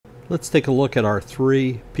Let's take a look at our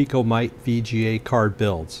 3 PicoMiteVGA card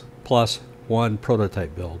builds, plus 1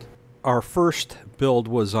 prototype build. Our first build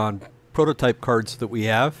was on prototype cards that we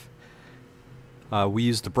have. We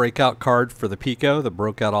used the breakout card for the Pico that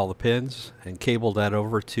broke out all the pins and cabled that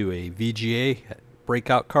over to a VGA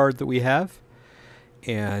breakout card that we have,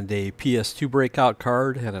 and a PS2 breakout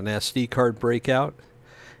card and an SD card breakout.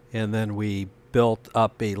 And then we built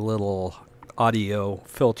up a little audio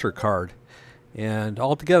filter card. And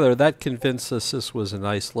altogether, that convinced us this was a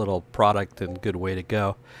nice little product and good way to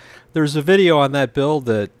go. There's a video on that build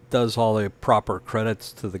that does all the proper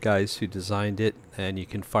credits to the guys who designed it, and you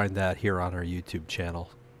can find that here on our YouTube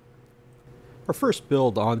channel. Our first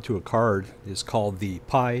build onto a card is called the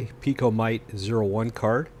PicoMite01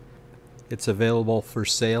 card. It's available for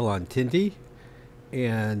sale on Tindie,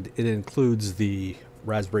 and it includes the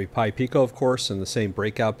Raspberry Pi Pico, of course, and the same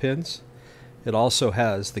breakout pins. It also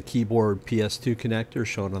has the keyboard PS2 connector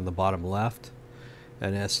shown on the bottom left,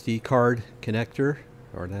 an SD card connector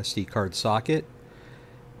or an SD card socket,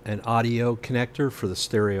 an audio connector for the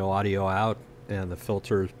stereo audio out and the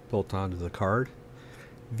filter built onto the card,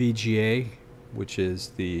 VGA, which is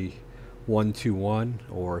the 1:1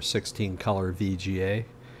 or 16 color VGA.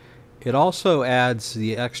 It also adds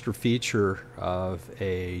the extra feature of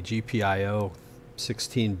a GPIO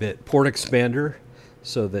 16-bit port expander,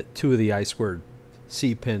 so that 2 of the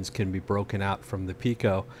I2C pins can be broken out from the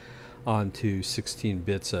Pico onto 16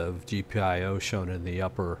 bits of GPIO shown in the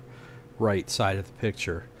upper right side of the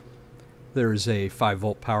picture. There's a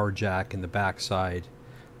 5-volt power jack in the back side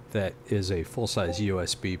that is a full-size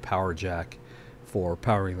USB power jack for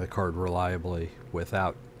powering the card reliably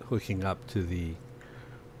without hooking up to the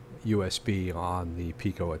USB on the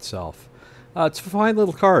Pico itself. It's a fine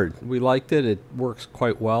little card. We liked it. It works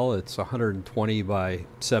quite well. It's 120 by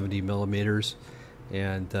 70 millimeters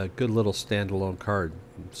and a good little standalone card.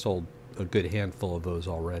 Sold a good handful of those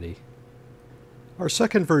already. Our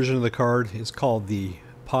second version of the card is called the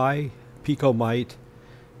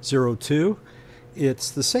PicoMite02.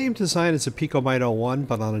 It's the same design as a PicoMite01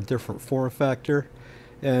 but on a different form factor,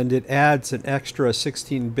 and it adds an extra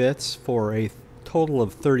 16 bits for a total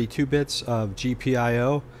of 32 bits of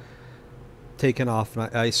GPIO taken off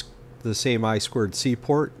the same I2C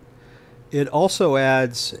port. It also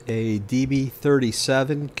adds a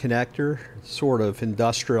DB37 connector, sort of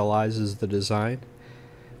industrializes the design.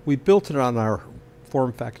 We built it on our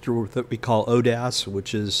form factor that we call ODAS,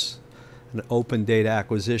 which is an Open Data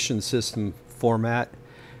Acquisition System format,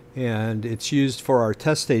 and it's used for our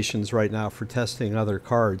test stations right now for testing other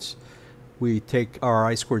cards. We take our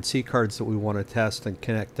I2C cards that we want to test and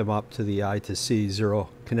connect them up to the I2C 0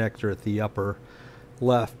 connector at the upper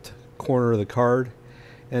left corner of the card,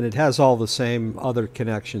 and it has all the same other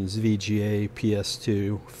connections: VGA,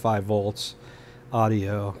 PS2, 5 volts,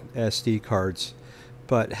 audio, SD cards.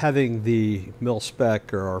 But having the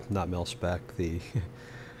mil-spec, or not mil-spec, the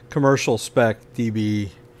commercial spec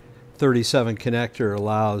DB37 connector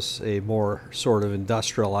allows a more sort of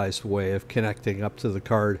industrialized way of connecting up to the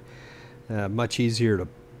card. Much easier to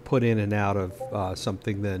put in and out of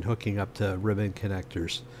something than hooking up to ribbon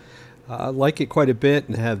connectors. I like it quite a bit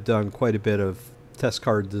and have done quite a bit of test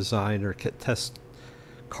card design or test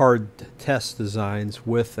designs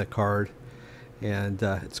with the card, and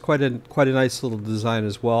it's quite a nice little design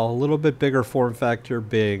as well. A little bit bigger form factor,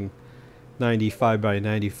 being 95 by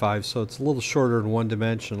 95, so it's a little shorter in one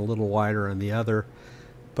dimension, a little wider in the other,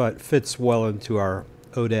 but fits well into our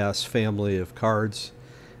ODAS family of cards,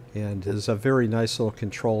 and is a very nice little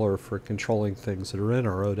controller for controlling things that are in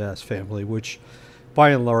our ODAS family, which by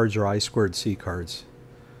and large are I2C cards.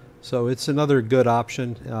 So it's another good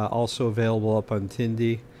option, also available up on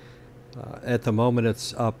Tindie. At the moment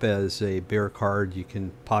it's up as a bare card. You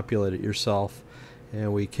can populate it yourself,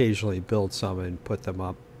 and we occasionally build some and put them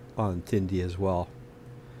up on Tindie as well.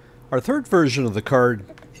 Our third version of the card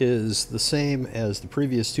is the same as the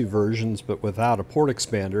previous 2 versions, but without a port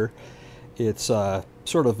expander. It's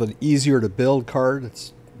sort of an easier to build card.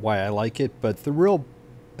 That's why I like it, but the real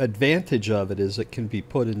advantage of it is it can be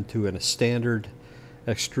put into a standard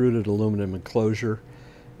extruded aluminum enclosure.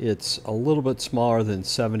 It's a little bit smaller than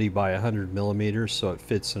 70 by 100 millimeters, so it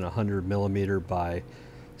fits in a 100 millimeter by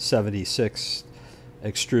 76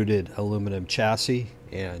 extruded aluminum chassis,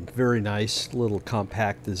 and very nice little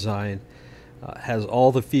compact design. Has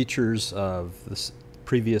all the features of the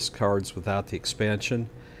previous cards without the expansion,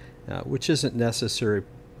 which isn't necessary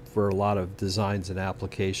for a lot of designs and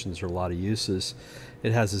applications or a lot of uses.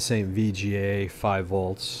 It has the same VGA, 5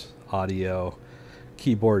 volts, audio,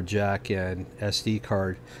 keyboard jack, and SD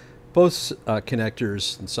card. Both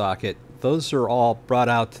connectors and socket, those are all brought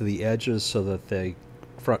out to the edges so that they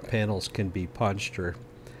front panels can be punched or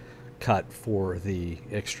cut for the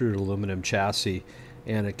extruded aluminum chassis,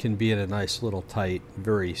 and it can be in a nice little tight,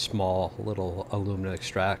 very small little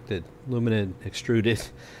aluminum extruded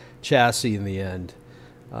chassis in the end.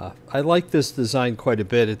 I like this design quite a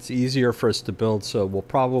bit. It's easier for us to build, so we'll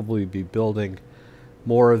probably be building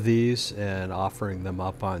more of these and offering them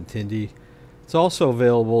up on Tindie. It's also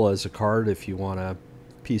available as a card if you want a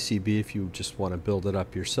PCB, if you just want to build it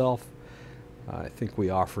up yourself. I think we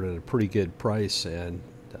offered it at a pretty good price and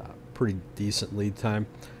pretty decent lead time.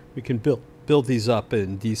 We can build these up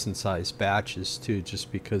in decent sized batches too,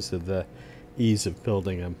 just because of the ease of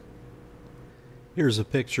building them. Here's a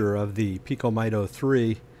picture of the PicoMite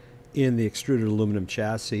 03 in the extruded aluminum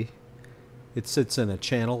chassis. It sits in a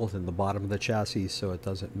channel in the bottom of the chassis so it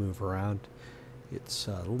doesn't move around. It's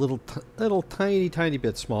a little tiny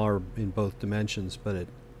bit smaller in both dimensions, but it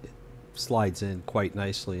slides in quite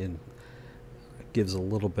nicely and gives a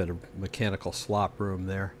little bit of mechanical slop room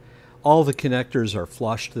there. All the connectors are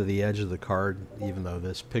flush to the edge of the card, even though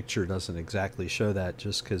this picture doesn't exactly show that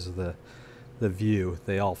just because of the view.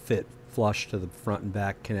 They all fit flush to the front and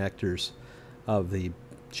back connectors of the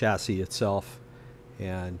chassis itself.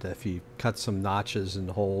 And if you cut some notches and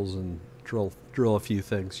holes and drill a few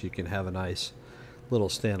things, you can have a nice little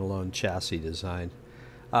standalone chassis design.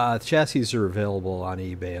 Chassis are available on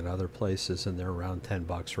eBay and other places, and they're around 10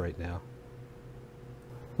 bucks right now.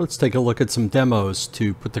 Let's take a look at some demos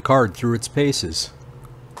to put the card through its paces.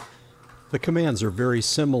 The commands are very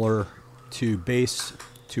similar to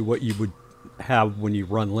what you would have when you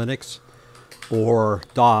run Linux or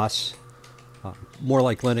DOS. More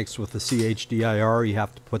like Linux with the CHDIR, you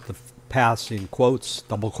have to put the paths in quotes,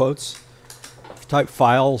 double quotes. If you type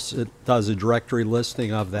files, it does a directory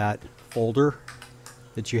listing of that folder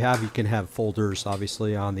that you have. You can have folders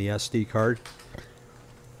obviously on the SD card.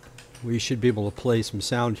 We should be able to play some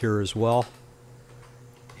sound here as well.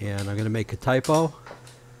 And I'm going to make a typo.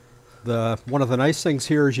 One of the nice things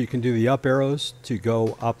here is you can do the up arrows to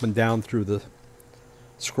go up and down through the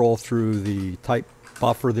scroll through the type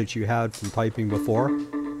buffer that you had from typing before.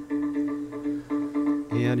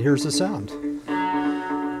 And here's the sound.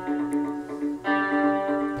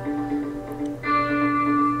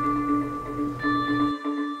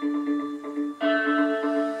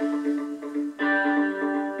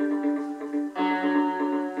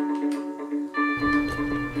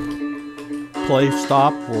 Play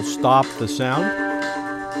stop will stop the sound.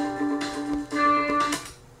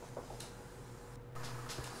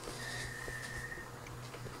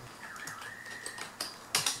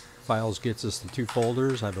 Files gets us the two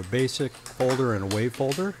folders. I have a basic folder and a wave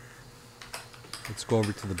folder. Let's go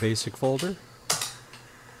over to the basic folder.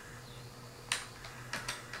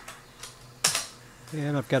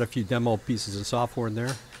 And I've got a few demo pieces of software in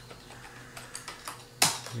there.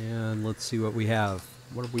 And let's see what we have.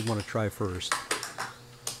 What do we want to try first?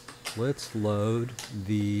 Let's load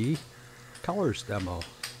the colors demo.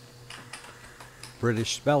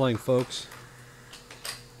 British spelling, folks.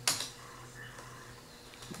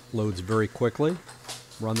 Loads very quickly.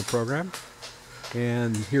 Run the program.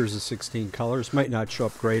 And here's the 16 colors. Might not show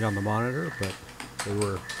up great on the monitor, but they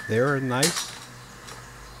were there and nice.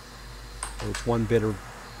 It's one bit of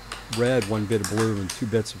red, one bit of blue, and 2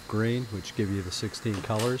 bits of green, which give you the 16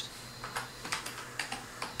 colors.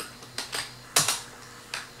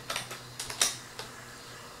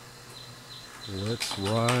 Let's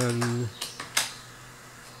run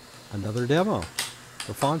another demo,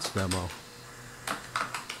 the fonts demo.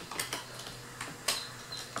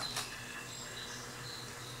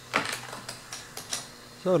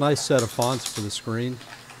 So a nice set of fonts for the screen.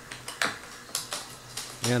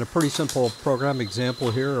 And a pretty simple program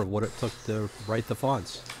example here of what it took to write the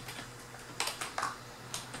fonts.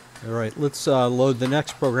 Alright, let's load the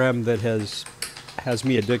next program that has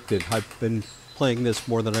me addicted. I've been playing this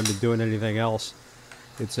more than I've been doing anything else.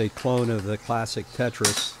 It's a clone of the classic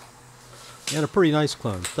Tetris. And a pretty nice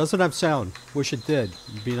clone. Doesn't have sound. Wish it did.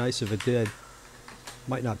 It'd be nice if it did.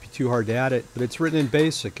 Might not be too hard to add it, but it's written in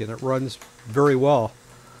BASIC and it runs very well.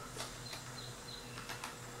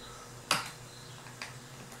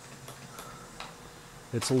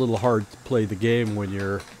 It's a little hard to play the game when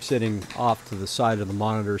you're sitting off to the side of the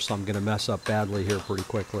monitor, so I'm going to mess up badly here pretty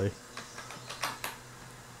quickly.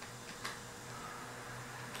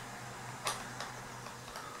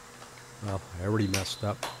 Well, I already messed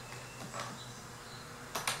up.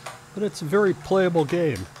 But it's a very playable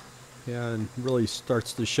game, and really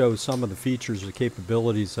starts to show some of the features or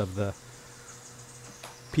capabilities of the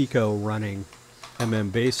Pico running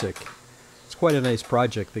BASIC. It's quite a nice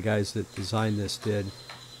project the guys that designed this did.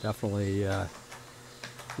 Definitely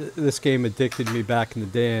This game addicted me back in the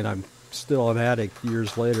day, and I'm still an addict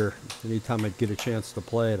years later. Anytime I'd get a chance to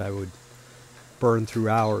play it, I would burn through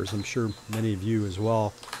hours. I'm sure many of you as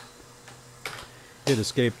well. Hit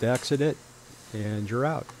escape to exit it, and you're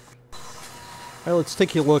out. All right, let's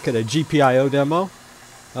take a look at a GPIO demo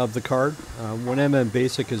of the card. When MM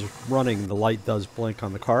Basic is running, the light does blink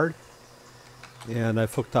on the card. And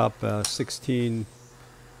I've hooked up 16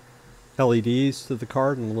 LEDs to the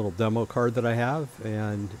card and a little demo card that I have.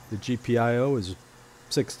 And the GPIO is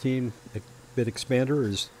 16-bit expander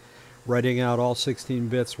is writing out all 16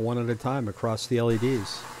 bits one at a time across the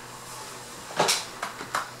LEDs.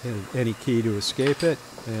 And any key to escape it.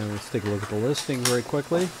 And let's take a look at the listing very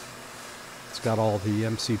quickly. It's got all the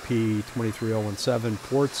MCP 23017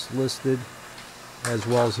 ports listed, as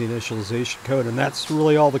well as the initialization code, and that's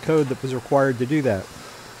really all the code that was required to do that.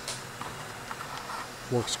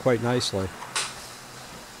 Works quite nicely.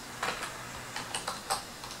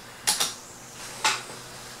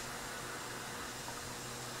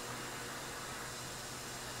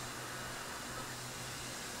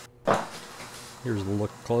 Here's a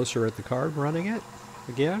look closer at the card running it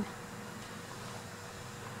again.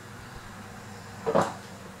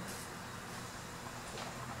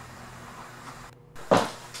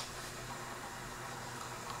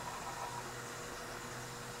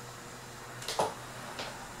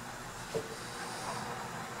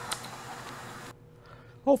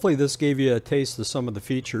 Hopefully this gave you a taste of some of the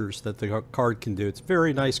features that the card can do. It's a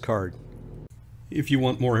very nice card. If you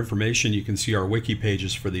want more information, you can see our wiki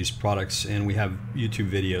pages for these products, and we have YouTube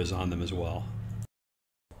videos on them as well.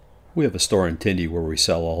 We have a store in Tindie where we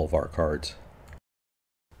sell all of our cards.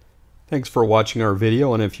 Thanks for watching our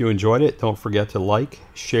video, and if you enjoyed it, don't forget to like,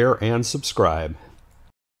 share, and subscribe.